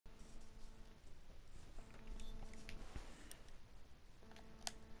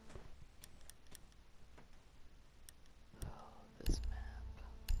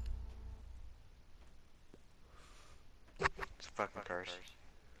first.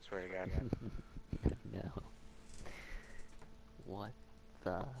 Swear to God. No. What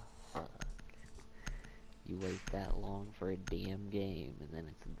the fuck? You wait that long for a damn game, and then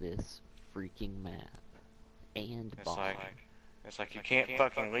it's this freaking map. And bomb. It's like you can't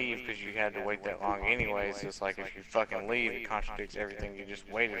fucking leave because you had to wait that long anyways. It's like if you fucking leave, it contradicts everything you just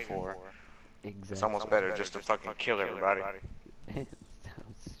waited for. Exactly. It's almost better just to fucking kill everybody.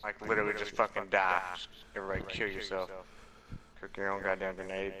 Like literally just fucking die. Everybody kill yourself. Cook your own goddamn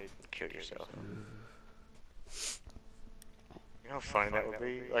grenade. Kill yourself. You know how funny that would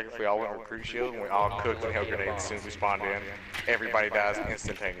be? Like if we all went on a cruise ship and we all cooked and held grenades as soon as we spawned in, everybody dies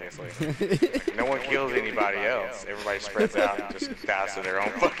instantaneously. Like, no one kills anybody else. Everybody spreads out and just dies to their own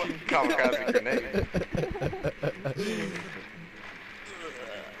fucking kamikaze grenade.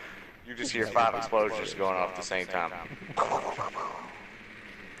 You just hear 5 explosions going off at the same time.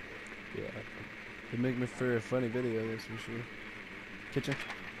 Yeah. It'd make me for a funny video, that's for sure. Kitchen.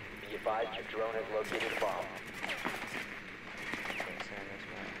 Be advised your drone has located a bomb.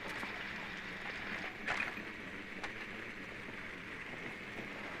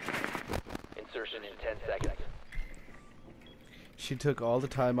 Insertion in 10 seconds. She took all the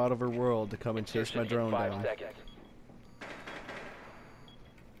time out of her world to come and chase my drone Insertion in down. 5 seconds.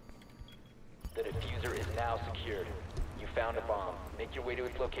 The diffuser is now secured. You found a bomb. Make your way to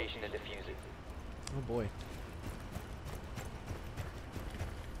its location and defuse it. Oh boy.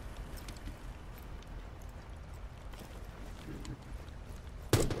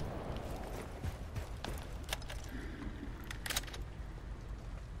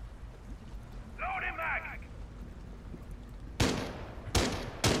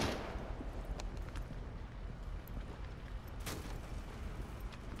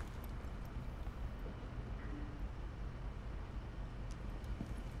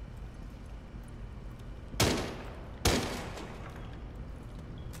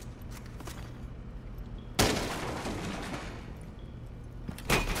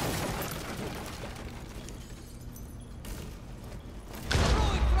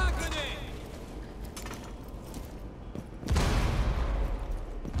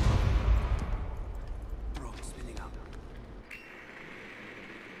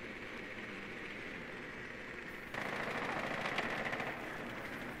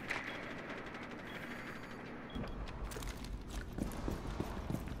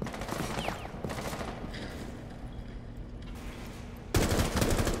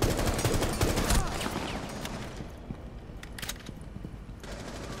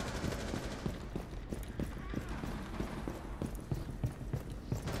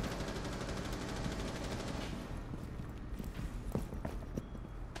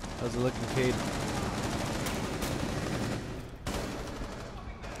 How's it looking, Cade?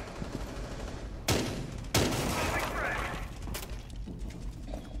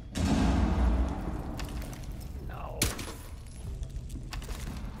 No.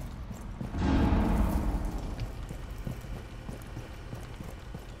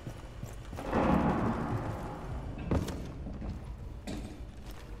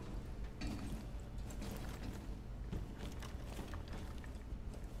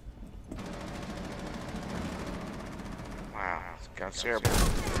 Wow, it's got terrible.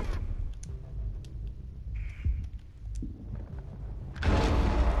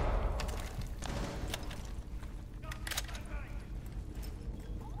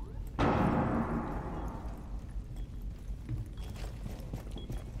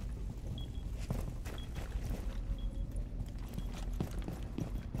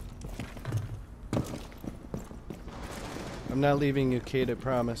 I'm not leaving you, Cade, I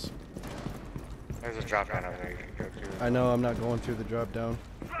promise. There's a drop down over there you can go to. I know I'm not going through the drop down.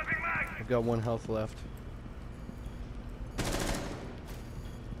 I've got 1 health left.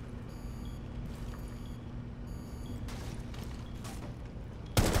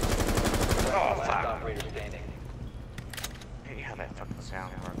 Oh, Last fuck. operator standing. I hate how that fucking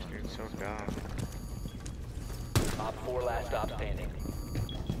sound works, dude. It's so dumb. Op 4 last stop standing.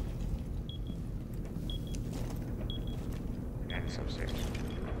 Yeah, it's upstairs.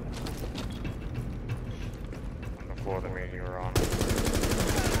 On the floor that me and you were on.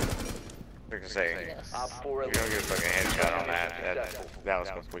 I can say, Yes. Op 4 you don't get a fucking headshot on that. That was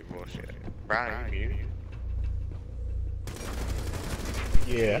complete bullshit. Brian, are you muted?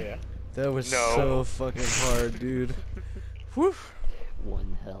 Yeah. That was No. so fucking hard, dude. Whew.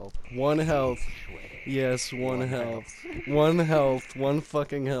 1 health. 1 health. Shredded. Yes, 1 health. 1 health. 1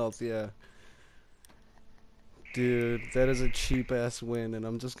 fucking health, yeah. Dude, that is a cheap ass win, and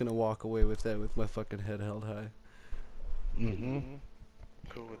I'm just gonna walk away with that with my fucking head held high. Mm-hmm.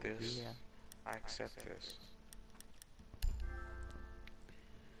 Cool with this. Yeah. I accept this.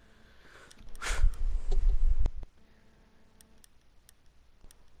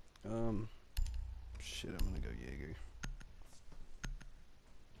 Shit, I'm gonna go Jaeger.